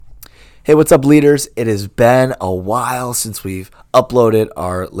Hey, what's up, leaders? It has been a while since we've uploaded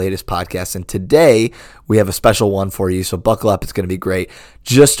our latest podcast, and today we have a special one for you, so buckle up. It's going to be great.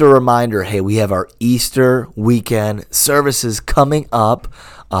 Just a reminder, hey, we have our Easter weekend services coming up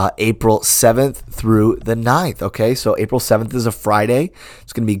April 7th through the 9th, okay? So April 7th is a Friday.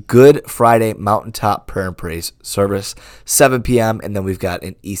 It's going to be Good Friday Mountaintop Prayer and Praise service, 7 p.m., and then we've got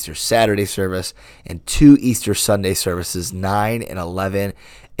an Easter Saturday service and 2 Easter Sunday services, 9 and 11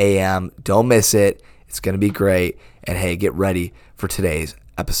 a.m. Don't miss it. It's going to be great. And hey, get ready for today's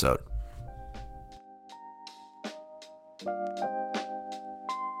episode.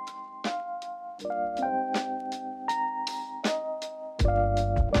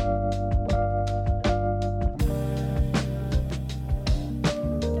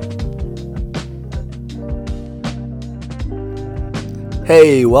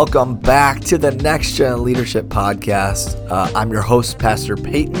 Hey, welcome back to the Next Gen Leadership Podcast. I'm your host, Pastor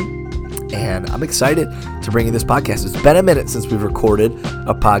Payton, and I'm excited to bring you this podcast. It's been a minute since we've recorded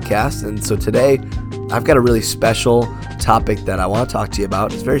a podcast, and so today I've got a really special topic that I want to talk to you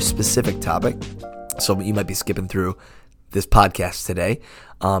about. It's a very specific topic, so you might be skipping through this podcast today.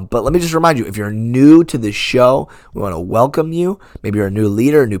 But let me just remind you, if you're new to the show, we want to welcome you. Maybe you're a new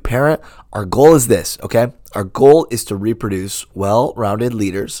leader, a new parent. Our goal is this, okay? Our goal is to reproduce well-rounded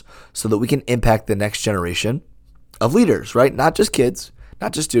leaders so that we can impact the next generation of leaders, right? Not just kids,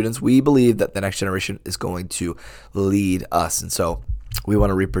 not just students. We believe that the next generation is going to lead us, and so we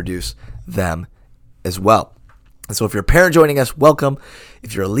want to reproduce them as well. And so if you're a parent joining us, welcome.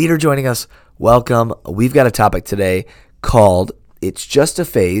 If you're a leader joining us, welcome. We've got a topic today called It's Just a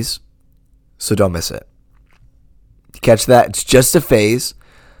Phase, so don't miss it. You catch that? It's just a phase,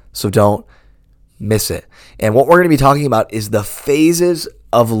 so don't miss it. And what we're going to be talking about is the phases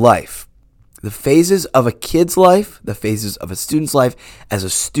of life. The phases of a kid's life, the phases of a student's life as a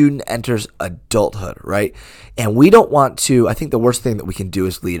student enters adulthood, right? And we don't want to, I think the worst thing that we can do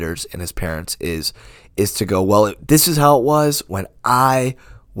as leaders and as parents is to go, well, this is how it was when I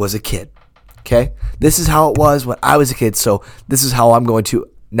was a kid. Okay, this is how it was when I was a kid, so this is how I'm going to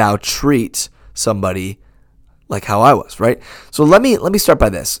now treat somebody like how I was, right? So let me start by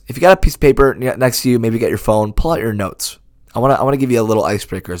this. If you got a piece of paper next to you, maybe you got your phone, pull out your notes. I want to give you a little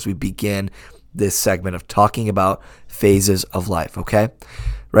icebreaker as we begin this segment of talking about phases of life, okay?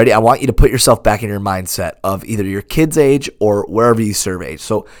 Ready? I want you to put yourself back in your mindset of either your kid's age or wherever you serve age.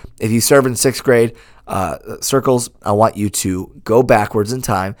 So if you serve in 6th grade, circles, I want you to go backwards in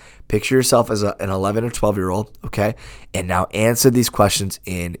time, picture yourself as an 11 or 12-year-old, okay? And now answer these questions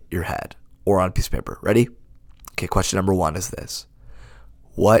in your head or on a piece of paper. Ready? Okay, question number 1 is this.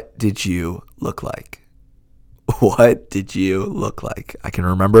 What did you look like? What did you look like? I can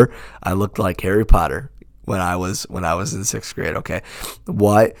remember I looked like Harry Potter when I was in 6th grade, okay?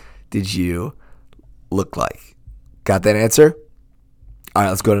 What did you look like? Got that answer? All right,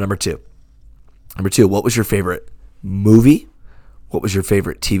 let's go to number 2. Number 2, what was your favorite movie? What was your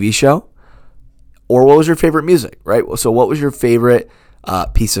favorite TV show? Or what was your favorite music, right? So what was your favorite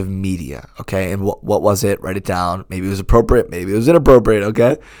piece of media, okay? And what was it? Write it down. Maybe it was appropriate. Maybe it was inappropriate,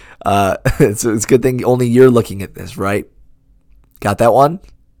 okay? It's a good thing only you're looking at this, right? Got that one?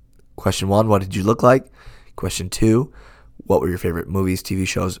 Question 1, what did you look like? Question 2, what were your favorite movies, TV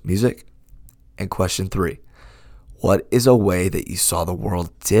shows, music? And question 3, what is a way that you saw the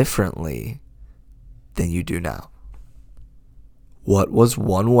world differently than you do now? What was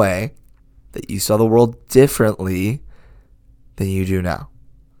one way that you saw the world differently than you do now?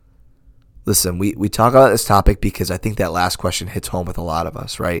 Listen, we talk about this topic because I think that last question hits home with a lot of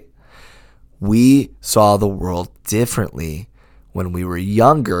us, right? We saw the world differently when we were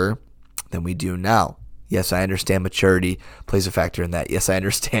younger than we do now. Yes, I understand maturity plays a factor in that. Yes, I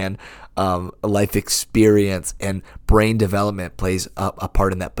understand life experience and brain development plays a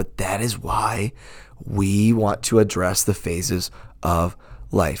part in that. But that is why we want to address the phases of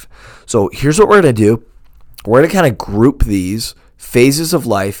life. So here's what we're going to do. We're going to kind of group these phases of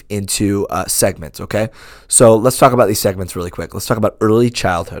life into segments, okay? So let's talk about these segments really quick. Let's talk about early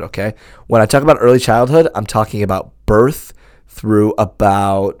childhood, okay? When I talk about early childhood, I'm talking about birth through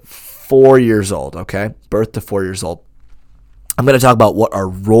about 4 years old, okay? Birth to 4 years old. I'm going to talk about what our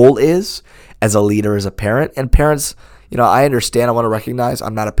role is as a leader, as a parent. And parents, I understand, I want to recognize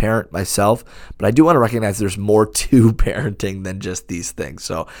I'm not a parent myself, but I do want to recognize there's more to parenting than just these things.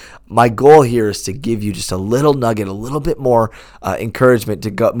 So my goal here is to give you just a little nugget, a little bit more encouragement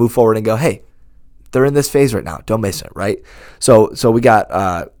to move forward and go, hey, they're in this phase right now. Don't miss it, right? So we're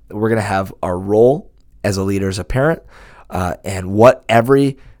going to have our role as a leader, as a parent, and what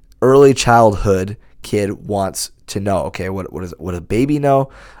every early childhood kid wants to know. Okay, what does a baby know?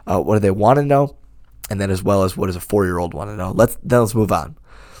 What do they want to know? And then as well as what does a 4-year-old want to know? Let's move on.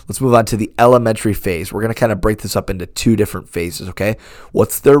 Let's move on to the elementary phase. We're going to kind of break this up into 2 different phases, okay?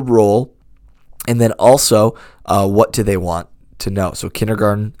 What's their role? And then also, what do they want to know? So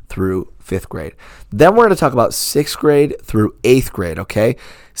kindergarten through 5th grade. Then we're going to talk about 6th grade through 8th grade, okay?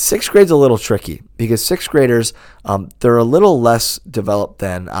 6th grade's a little tricky because 6th graders, they're a little less developed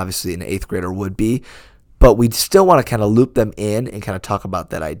than obviously an 8th grader would be, but we still want to kind of loop them in and kind of talk about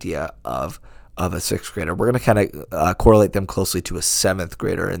that idea of a 6th grader. We're going to kind of correlate them closely to a 7th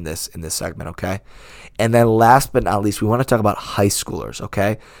grader in this segment, okay? And then last but not least, we want to talk about high schoolers,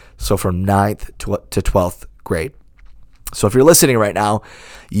 okay? So from 9th to 12th grade. So if you're listening right now,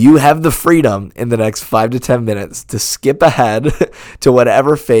 you have the freedom in the next 5 to 10 minutes to skip ahead to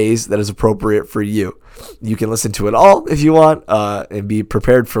whatever phase that is appropriate for you. You can listen to it all if you want and be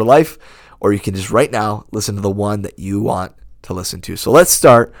prepared for life, or you can just right now listen to the one that you want to listen to. So let's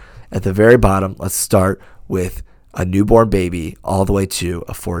start at the very bottom. Let's start with a newborn baby all the way to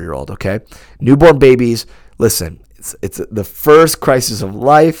a 4-year-old, okay? Newborn babies, listen, it's the first crisis of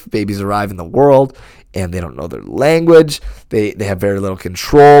life. Babies arrive in the world and they don't know their language. They have very little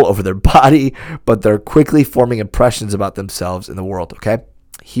control over their body, but they're quickly forming impressions about themselves in the world, okay?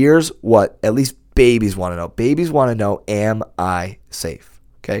 Here's what at least babies want to know. Babies want to know, am I safe?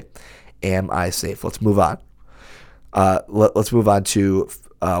 Okay? Am I safe? Let's move on. Let's move on to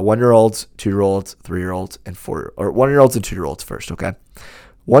 1-year-olds, 2-year-olds, 3-year-olds, and 1-year-olds and 2-year-olds first, okay?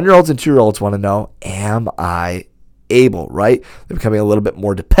 1-year-olds and 2-year-olds want to know, am I able, right? They're becoming a little bit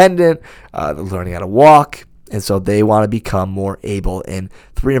more dependent. They're learning how to walk, and so they want to become more able. And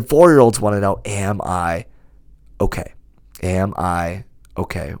 3 and 4-year-olds want to know, am I okay? Am I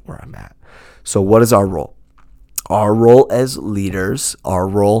okay where I'm at? So what is our role? Our role as leaders, our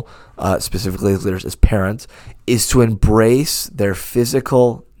role specifically as leaders, as parents, is to embrace their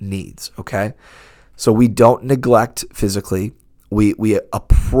physical needs, okay? So we don't neglect physically. We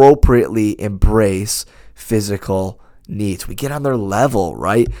appropriately embrace physical needs. We get on their level,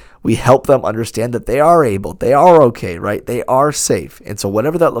 right? We help them understand that they are able, they are okay, right? They are safe. And so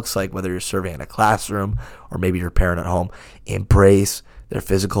whatever that looks like, whether you're serving in a classroom or maybe you're a parent at home, embrace their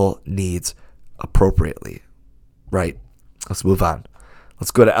physical needs appropriately, right? Let's move on.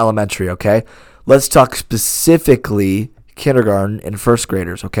 Let's go to elementary, okay? Let's talk specifically kindergarten and 1st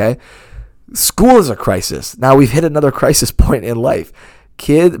graders, okay? School is a crisis. Now we've hit another crisis point in life.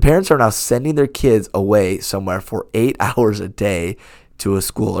 Parents are now sending their kids away somewhere for 8 hours a day to a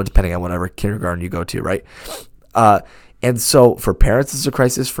school, or depending on whatever kindergarten you go to, right? And so for parents, this is a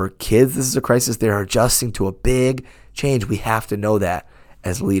crisis. For kids, this is a crisis. They're adjusting to a big change. We have to know that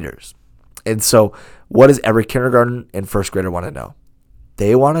as leaders. And so what does every kindergarten and 1st grader want to know?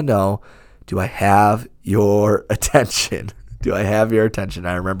 They want to know, do I have your attention? Do I have your attention?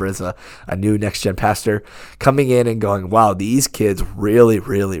 I remember as a new Next Gen pastor coming in and going, wow, these kids really,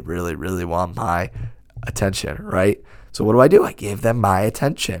 really, really, really want my attention, right? So what do? I give them my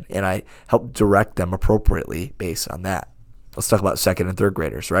attention, and I help direct them appropriately based on that. Let's talk about 2nd and 3rd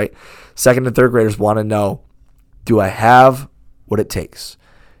graders, right? 2nd and 3rd graders want to know, do I have what it takes?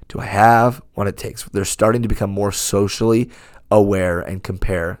 Do I have what it takes? They're starting to become more socially aware and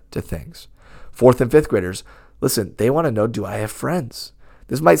compare to things. 4th and 5th graders, listen, they want to know, do I have friends?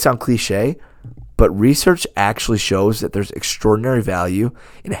 This might sound cliche, but research actually shows that there's extraordinary value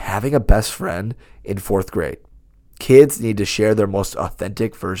in having a best friend in 4th grade. Kids need to share their most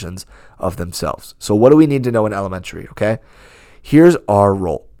authentic versions of themselves. So what do we need to know in elementary, okay? Here's our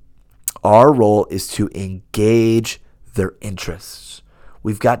role. Our role is to engage their interests.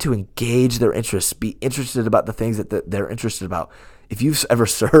 We've got to engage their interests, be interested about the things that they're interested about. If you've ever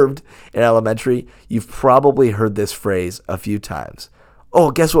served in elementary, you've probably heard this phrase a few times.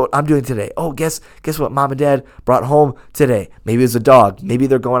 Oh, guess what I'm doing today? Oh, guess what mom and dad brought home today? Maybe it's a dog. Maybe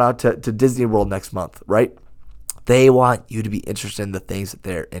they're going out to Disney World next month, right? They want you to be interested in the things that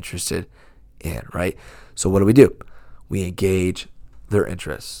they're interested in, right? So what do? We engage their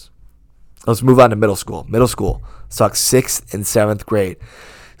interests. Let's move on to middle school. Let's talk 6th and 7th grade.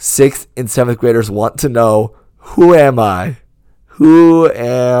 6th and 7th graders want to know, who am I? Who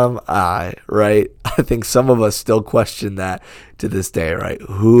am I, right? I think some of us still question that to this day, right?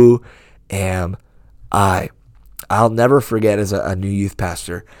 Who am I? I'll never forget as a new youth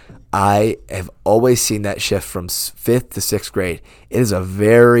pastor, I have always seen that shift from 5th to 6th grade. It is a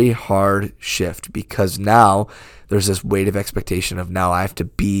very hard shift because now there's this weight of expectation of now I have to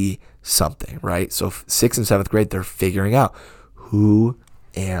be something, right? So 6th and 7th grade, they're figuring out, who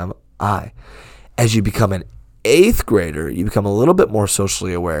am I? As you become an 8th grader, you become a little bit more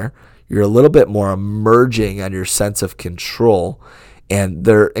socially aware. You're a little bit more emerging on your sense of control, and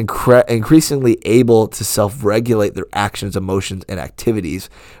they're increasingly able to self-regulate their actions, emotions, and activities.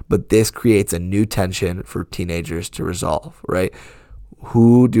 But this creates a new tension for teenagers to resolve, right?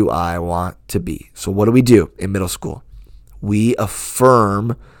 Who do I want to be? So what do we do in middle school? We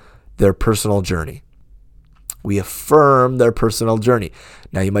affirm their personal journey. We affirm their personal journey.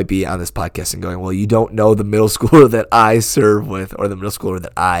 Now, you might be on this podcast and going, well, you don't know the middle schooler that I serve with or the middle schooler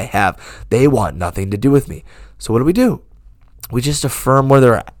that I have. They want nothing to do with me. So what do? We just affirm where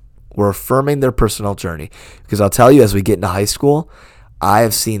they're at. We're affirming their personal journey. Because I'll tell you, as we get into high school, I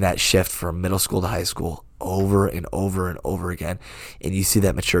have seen that shift from middle school to high school over and over and over again. And you see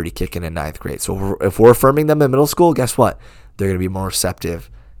that maturity kicking in ninth grade. So if we're affirming them in middle school, guess what? They're going to be more receptive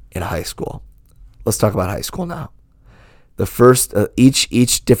in high school. Let's talk about high school now. The first,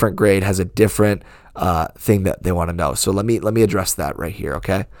 each different grade has a different thing that they want to know. So let me address that right here,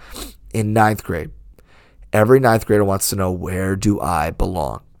 okay? In ninth grade, every ninth grader wants to know, where do I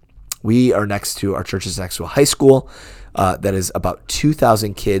belong? Our church is next to a high school that is about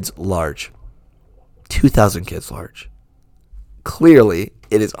 2,000 kids large. 2,000 kids large. Clearly,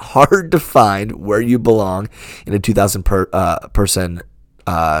 it is hard to find where you belong in a 2,000 person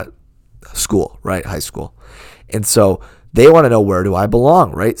school, right? High school. And so they want to know, where do I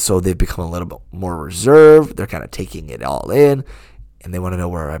belong, right? So they've become a little bit more reserved. They're kind of taking it all in, and they want to know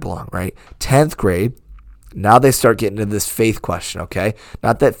where I belong, right? 10th grade, now they start getting into this faith question, okay?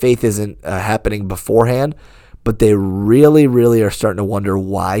 Not that faith isn't happening beforehand, but they really, really are starting to wonder,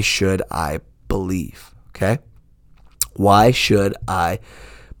 why should I believe, okay? Why should I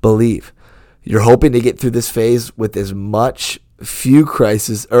believe? You're hoping to get through this phase with as few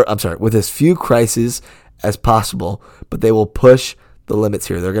crises as possible, but they will push the limits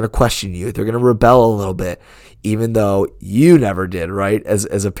here. They're going to question you. They're going to rebel a little bit, even though you never did, right?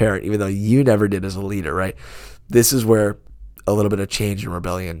 As a parent, even though you never did as a leader, right? This is where a little bit of change and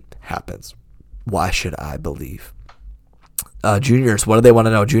rebellion happens. Why should I believe? Juniors, what do they want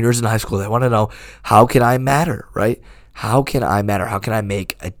to know? Juniors in high school, they want to know, how can I matter, right? How can I matter? How can I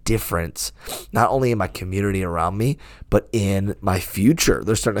make a difference, not only in my community around me, but in my future?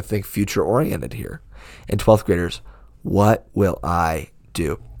 They're starting to think future-oriented here. And 12th graders, what will I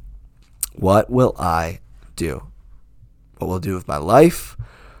do? What will I do? What will I do with my life?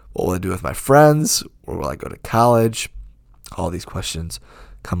 What will I do with my friends? Where will I go to college? All these questions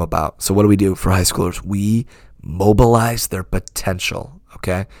come about. So what do we do for high schoolers? We mobilize their potential,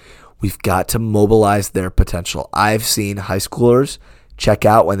 okay? We've got to mobilize their potential. I've seen high schoolers check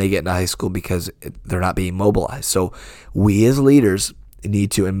out when they get into high school because they're not being mobilized. So we as leaders need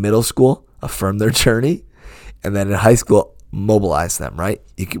to, in middle school, affirm their journey, and then in high school, mobilize them, right?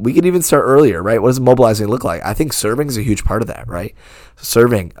 We could even start earlier, right? What does mobilizing look like? I think serving is a huge part of that, right?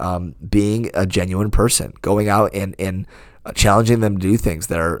 Serving, being a genuine person, going out and challenging them to do things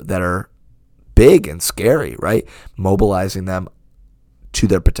that are big and scary, right? Mobilizing them to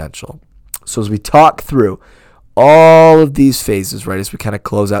their potential. So as we talk through all of these phases, right, as we kind of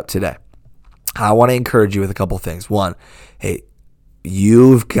close out today, I want to encourage you with a couple things. One, hey,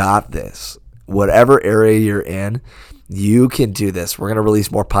 you've got this. Whatever area you're in, you can do this. We're going to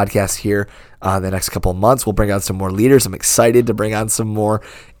release more podcasts here the next couple of months. We'll bring on some more leaders. I'm excited to bring on some more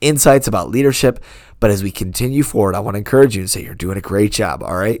insights about leadership. But as we continue forward, I want to encourage you and say, you're doing a great job,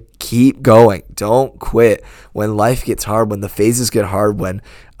 all right? Keep going. Don't quit. When life gets hard, when the phases get hard, when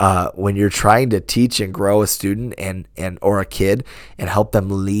you're trying to teach and grow a student or a kid and help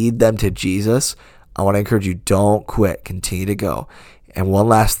them lead them to Jesus, I want to encourage you, don't quit. Continue to go. And one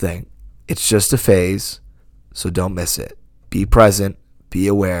last thing, it's just a phase, so don't miss it. Be present, be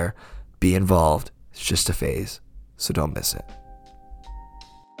aware, be involved. It's just a phase, so don't miss it.